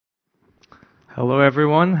Hello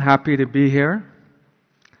everyone, happy to be here.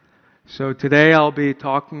 So today I'll be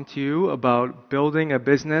talking to you about building a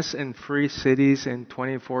business in free cities in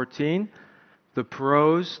 2014, the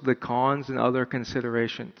pros, the cons, and other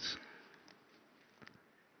considerations.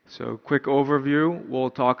 So quick overview,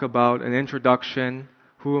 we'll talk about an introduction,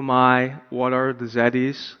 who am I, what are the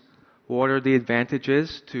Zeddies, what are the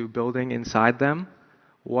advantages to building inside them,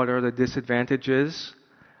 what are the disadvantages,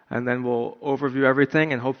 and then we'll overview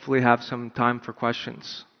everything and hopefully have some time for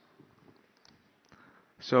questions.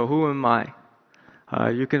 So who am I?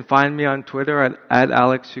 You can find me on Twitter at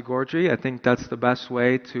Ugorji. I think that's the best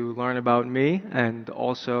way to learn about me and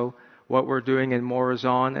also what we're doing in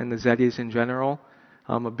Morazán and the Zeddies in general.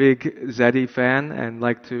 I'm a big Zeddy fan and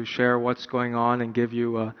like to share what's going on and give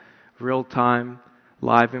you a real-time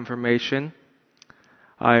live information.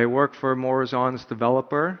 I work for Morazán's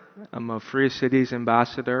developer. I'm a Free Cities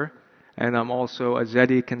ambassador, and I'm also a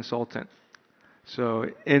Zeddy consultant. So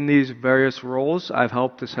in these various roles, I've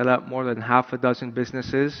helped to set up more than half a dozen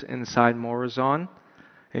businesses inside Morazán,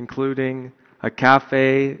 including a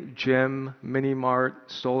cafe, gym, mini mart,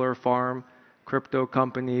 solar farm, crypto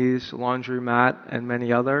companies, laundromat, and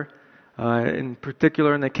many other. In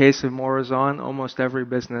particular, in the case of Morazán, almost every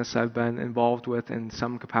business I've been involved with in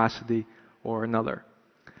some capacity or another.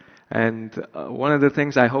 And one of the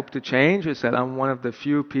things I hope to change is that I'm one of the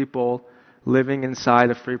few people living inside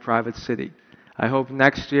a free private city. I hope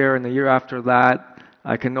next year and the year after that,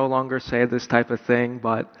 I can no longer say this type of thing,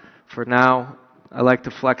 but for now, I like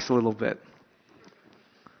to flex a little bit.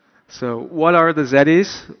 So what are the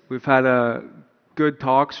Zeddies? We've had good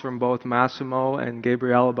talks from both Massimo and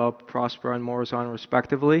Gabriel about Prospera and Morazán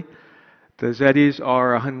respectively. The Zeddies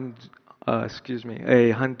are a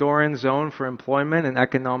Honduran zone for employment and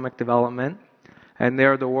economic development, and they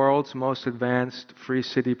are the world's most advanced free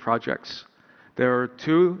city projects. There are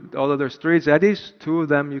although there's three Zeddies, two of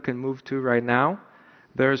them you can move to right now.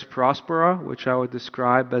 There's Prospera, which I would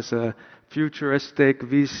describe as a futuristic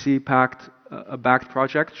VC-backed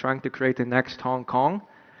project trying to create the next Hong Kong.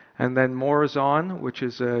 And then Morazán, which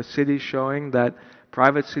is a city showing that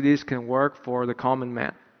private cities can work for the common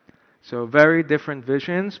man. So very different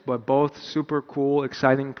visions, but both super cool,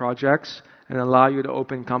 exciting projects and allow you to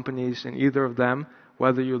open companies in either of them,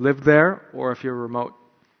 whether you live there or if you're remote.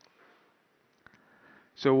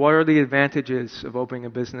 So what are the advantages of opening a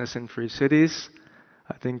business in free cities?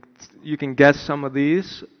 I think you can guess some of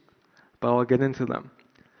these, but I'll get into them.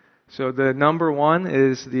 So the number one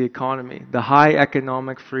is the economy, the high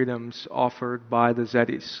economic freedoms offered by the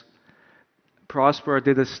Zeddies. Prospera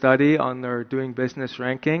did a study on their doing business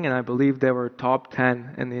ranking, and I believe they were top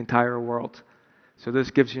 10 in the entire world. So this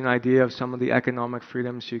gives you an idea of some of the economic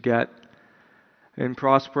freedoms you get. In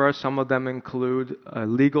Prospera, some of them include a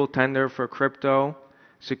legal tender for crypto,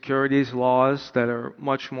 securities laws that are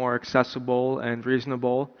much more accessible and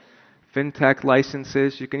reasonable, fintech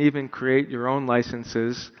licenses. You can even create your own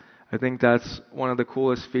licenses. I think that's one of the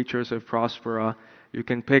coolest features of Prospera. You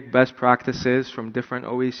can pick best practices from different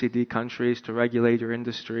OECD countries to regulate your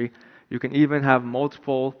industry. You can even have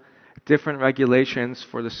multiple different regulations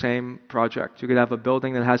for the same project. You could have a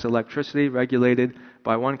building that has electricity regulated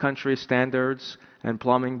by one country's standards and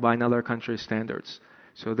plumbing by another country's standards.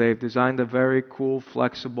 So they've designed a very cool,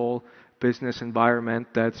 flexible business environment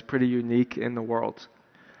that's pretty unique in the world.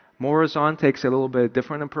 Morazán takes a little bit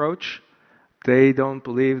different approach. They don't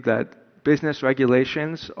believe that business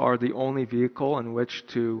regulations are the only vehicle in which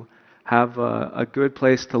to have a good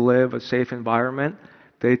place to live, a safe environment.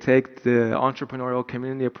 They take the entrepreneurial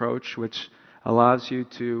community approach, which allows you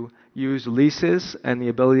to use leases and the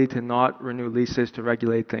ability to not renew leases to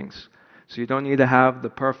regulate things. So you don't need to have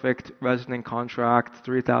the perfect resident contract,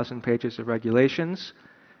 3,000 pages of regulations.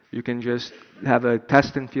 You can just have a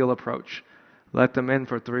test and feel approach. Let them in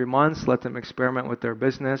for 3 months, let them experiment with their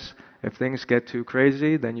business. If things get too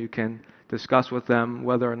crazy, then you can discuss with them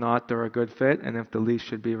whether or not they're a good fit and if the lease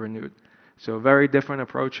should be renewed. So very different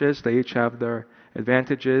approaches. They each have their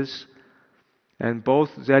advantages. And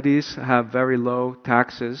both Zeddies have very low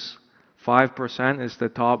taxes. 5% is the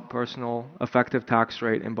top personal effective tax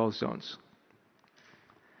rate in both zones.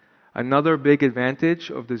 Another big advantage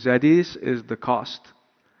of the Zeddies is the cost.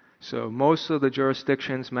 So most of the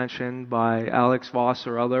jurisdictions mentioned by Alex Voss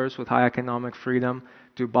or others with high economic freedom,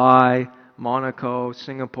 Dubai, Monaco,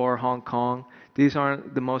 Singapore, Hong Kong, these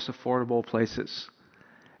aren't the most affordable places.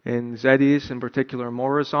 In Zeddies, in particular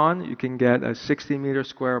Morazán, you can get a 60-meter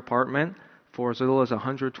square apartment for as little as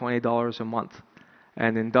 $120 a month.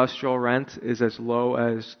 And industrial rent is as low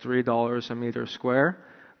as $3 a meter square,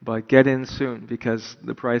 but get in soon because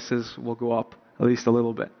the prices will go up at least a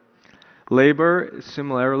little bit. Labor,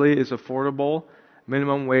 similarly, is affordable.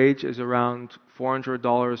 Minimum wage is around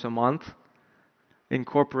 $400 a month.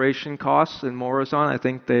 Incorporation costs in Morazán, I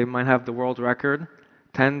think they might have the world record.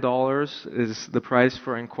 $10 is the price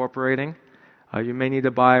for incorporating. You may need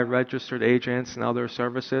to buy registered agents and other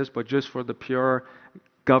services, but just for the pure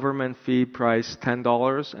government fee price,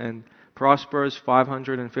 $10. And Prosper's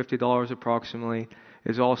 $550 approximately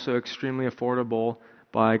is also extremely affordable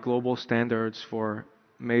by global standards for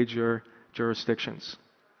major jurisdictions.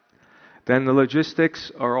 Then the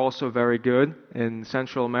logistics are also very good. In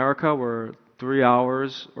Central America, we're 3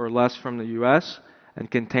 hours or less from the US, and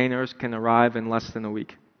containers can arrive in less than a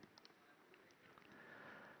week.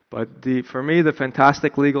 But for me, the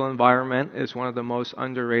fantastic legal environment is one of the most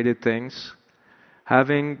underrated things.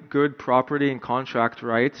 Having good property and contract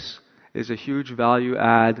rights is a huge value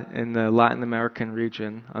add in the Latin American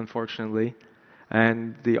region, unfortunately.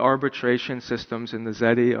 And the arbitration systems in the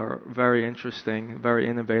ZEDI are very interesting, very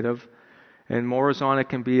innovative. In Morazán, it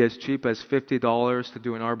can be as cheap as $50 to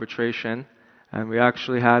do an arbitration. And we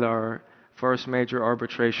actually had our first major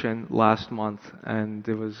arbitration last month, and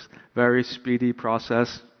it was a very speedy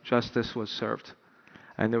process. Justice was served.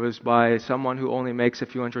 And it was by someone who only makes a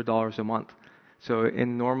few $100s a month. So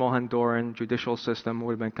in normal Honduran judicial system, it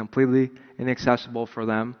would have been completely inaccessible for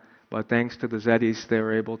them. But thanks to the ZEDIs, they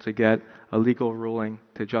were able to get a legal ruling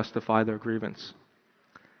to justify their grievance.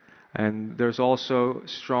 And there's also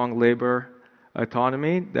strong labor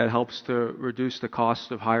autonomy that helps to reduce the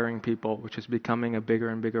cost of hiring people, which is becoming a bigger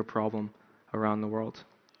and bigger problem around the world.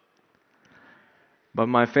 But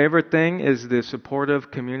my favorite thing is the supportive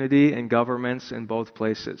community and governments in both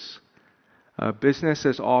places. Business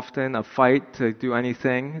is often a fight to do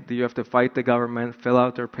anything. You have to fight the government, fill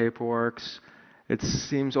out their paperwork. It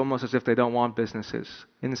seems almost as if they don't want businesses.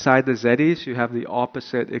 Inside the ZEDIs, you have the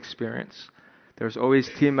opposite experience. There's always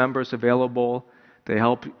team members available. They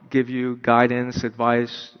help give you guidance,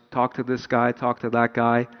 advice, talk to this guy, talk to that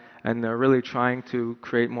guy, and they're really trying to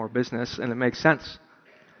create more business, and it makes sense.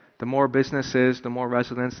 The more businesses, the more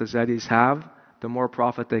residents the ZEDIs have, the more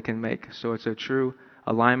profit they can make. So it's a true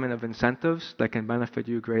alignment of incentives that can benefit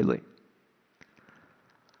you greatly.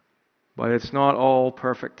 But it's not all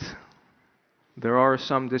perfect. There are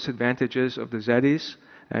some disadvantages of the ZEDIs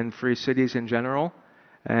and free cities in general,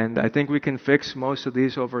 and I think we can fix most of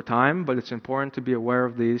these over time, but it's important to be aware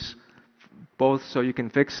of these, both so you can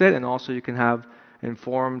fix it and also you can have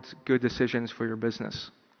informed, good decisions for your business.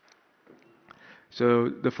 So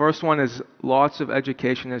the first one is lots of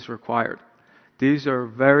education is required. These are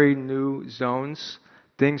very new zones.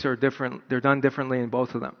 Things are different. They're done differently in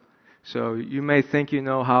both of them. So you may think you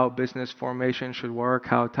know how business formation should work,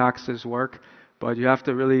 how taxes work, but you have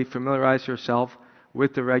to really familiarize yourself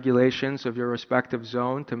with the regulations of your respective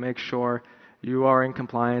zone to make sure you are in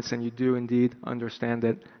compliance and you do indeed understand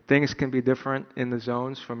it. Things can be different in the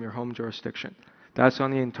zones from your home jurisdiction. That's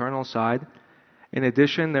on the internal side. In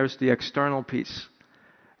addition, there's the external piece.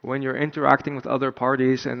 When you're interacting with other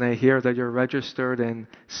parties and they hear that you're registered in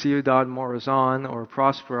Ciudad Morazán or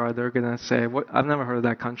Prospera, they're going to say, "What? I've never heard of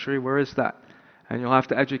that country. Where is that?" And you'll have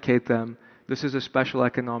to educate them. This is a special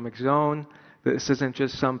economic zone. This isn't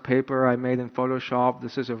just some paper I made in Photoshop.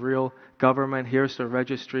 This is a real government. Here's the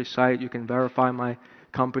registry site. You can verify my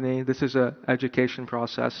company. This is an education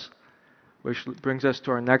process. Which brings us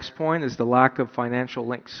to our next point, is the lack of financial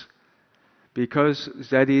links. Because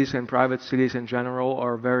ZEDIs and private cities in general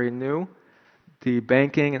are very new, the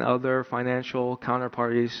banking and other financial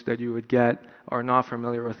counterparties that you would get are not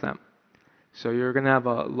familiar with them. So you're going to have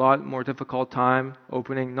a lot more difficult time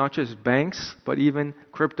opening not just banks, but even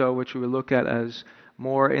crypto, which we would look at as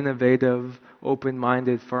more innovative,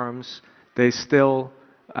 open-minded firms. They still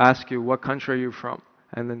ask you, what country are you from?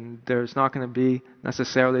 And then there's not going to be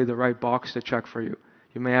necessarily the right box to check for you.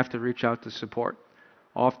 You may have to reach out to support.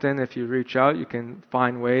 Often, if you reach out, you can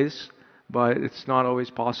find ways, but it's not always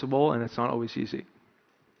possible and it's not always easy.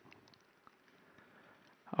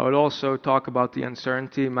 I would also talk about the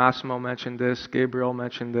uncertainty. Massimo mentioned this, Gabriel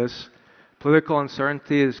mentioned this. Political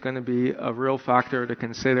uncertainty is going to be a real factor to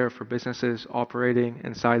consider for businesses operating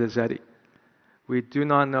inside a ZEDI. We do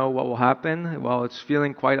not know what will happen. While it's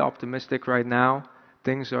feeling quite optimistic right now,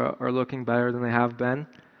 things are looking better than they have been.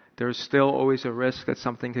 There's still always a risk that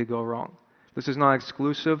something could go wrong. This is not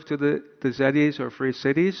exclusive to the ZEDIs or free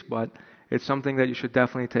cities, but it's something that you should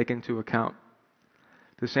definitely take into account.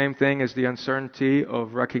 The same thing is the uncertainty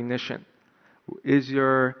of recognition. Is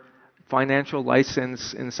your financial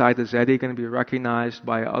license inside the ZEDI going to be recognized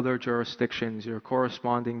by other jurisdictions, your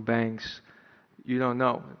corresponding banks? You don't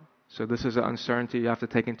know. So this is an uncertainty you have to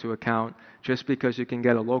take into account. Just because you can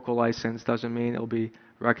get a local license doesn't mean it'll be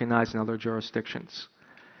recognized in other jurisdictions.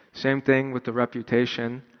 Same thing with the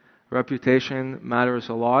reputation. Reputation matters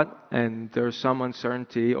a lot, and there's some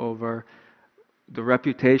uncertainty over the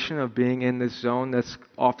reputation of being in this zone that's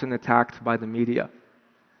often attacked by the media.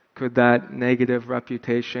 Could that negative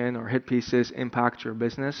reputation or hit pieces impact your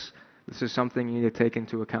business? This is something you need to take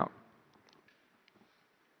into account.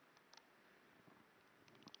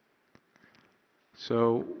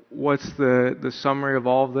 So what's the summary of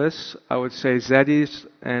all of this? I would say cities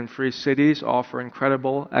and free cities offer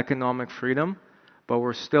incredible economic freedom, but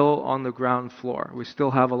we're still on the ground floor. We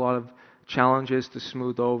still have a lot of challenges to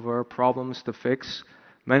smooth over, problems to fix.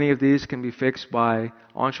 Many of these can be fixed by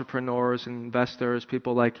entrepreneurs, investors,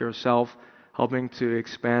 people like yourself, helping to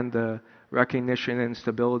expand the recognition and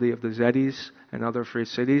stability of the cities and other free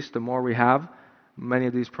cities. The more we have, many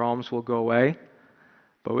of these problems will go away.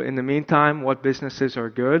 But in the meantime, what businesses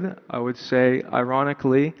are good? I would say,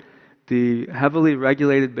 ironically, the heavily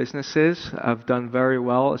regulated businesses have done very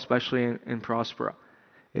well, especially in Prospera.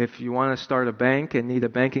 If you want to start a bank and need a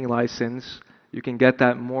banking license, you can get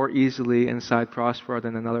that more easily inside Prospera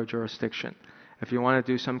than another jurisdiction. If you want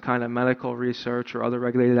to do some kind of medical research or other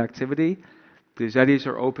regulated activity, the ZEDIs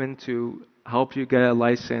are open to help you get a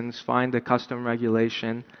license, find the custom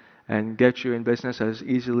regulation, and get you in business as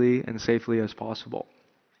easily and safely as possible.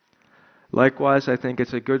 Likewise, I think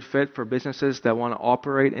it's a good fit for businesses that want to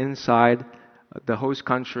operate inside the host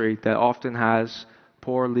country that often has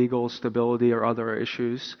poor legal stability or other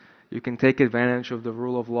issues. You can take advantage of the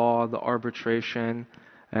rule of law, the arbitration,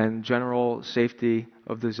 and general safety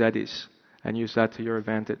of the ZEDIs and use that to your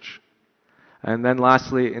advantage. And then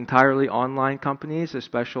lastly, entirely online companies, the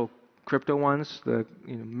special crypto ones, the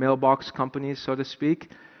mailbox companies, so to speak.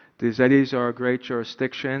 The ZEDIs are a great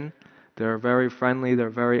jurisdiction. They're very friendly, they're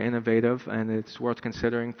very innovative, and it's worth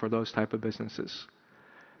considering for those type of businesses.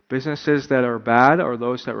 Businesses that are bad are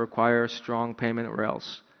those that require strong payment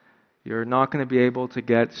rails. You're not going to be able to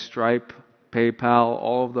get Stripe, PayPal,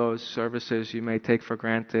 all of those services you may take for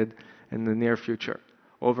granted in the near future.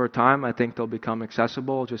 Over time, I think they'll become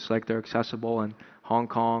accessible, just like they're accessible in Hong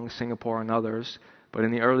Kong, Singapore, and others. But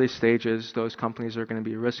in the early stages, those companies are going to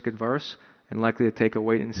be risk adverse and likely to take a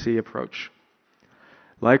wait-and-see approach.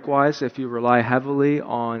 Likewise, if you rely heavily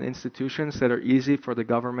on institutions that are easy for the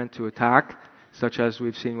government to attack, such as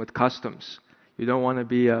we've seen with customs, you don't want to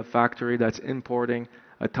be a factory that's importing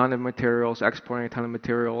a ton of materials, exporting a ton of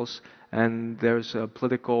materials, and there's a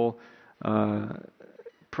political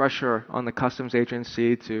pressure on the customs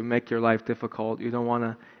agency to make your life difficult. You don't want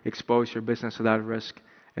to expose your business to that risk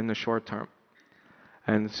in the short term.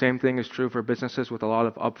 And the same thing is true for businesses with a lot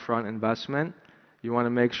of upfront investment. You want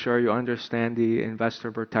to make sure you understand the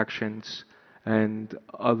investor protections and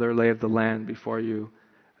other lay of the land before you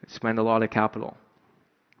spend a lot of capital.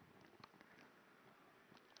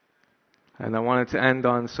 And I wanted to end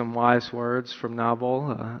on some wise words from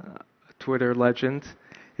Naval, a Twitter legend.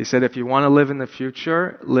 He said, if you want to live in the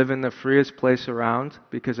future, live in the freest place around,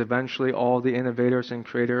 because eventually all the innovators and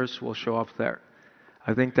creators will show up there.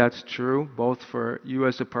 I think that's true both for you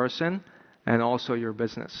as a person and also your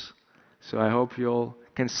business. So I hope you'll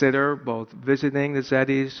consider both visiting the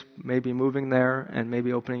ZEDIs, maybe moving there, and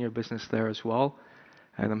maybe opening your business there as well.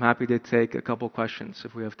 And I'm happy to take a couple questions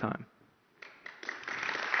if we have time.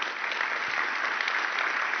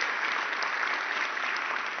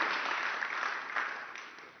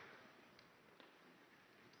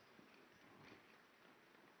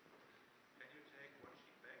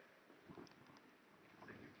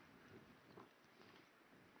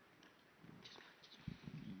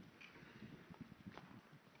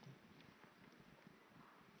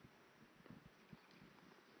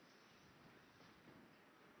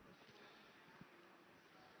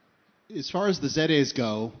 As far as the ZAs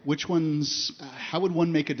go, which ones? How would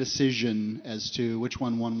one make a decision as to which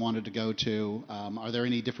one wanted to go to? Are there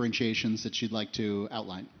any differentiations that you'd like to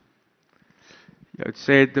outline? Yeah, I'd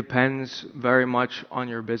say it depends very much on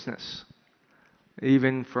your business.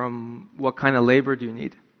 Even from what kind of labor do you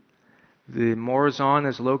need? The Morazán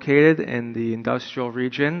is located in the industrial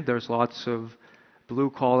region. There's lots of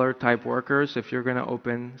blue-collar type workers. If you're going to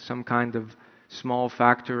open some kind of small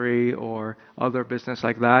factory or other business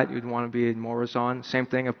like that, you'd want to be in Morazán. Same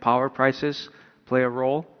thing if power prices play a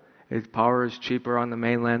role. If power is cheaper on the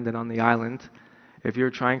mainland than on the island. If you're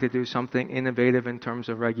trying to do something innovative in terms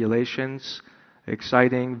of regulations,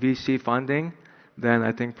 exciting VC funding, then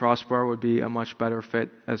I think Prospera would be a much better fit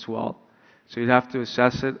as well. So you'd have to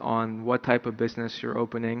assess it on what type of business you're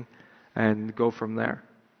opening and go from there.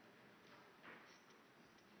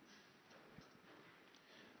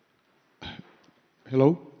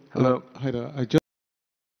 Hello. Hello. Hi there. I just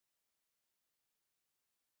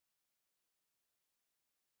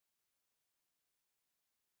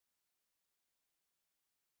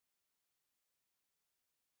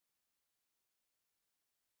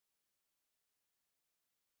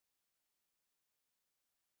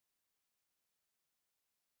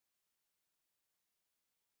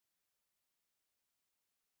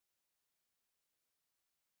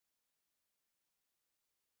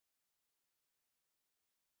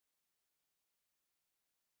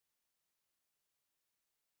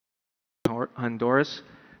Honduras,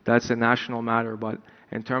 that's a national matter. But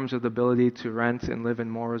in terms of the ability to rent and live in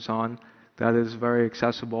Morazán, that is very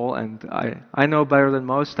accessible. And I know better than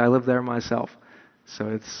most. I live there myself. So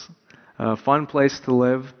it's a fun place to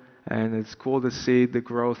live, and it's cool to see the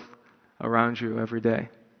growth around you every day.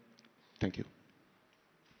 Thank you.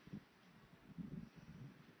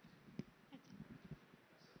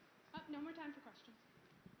 No more time for questions.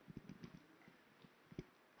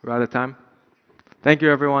 We're out of time. Thank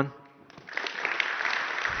you, everyone.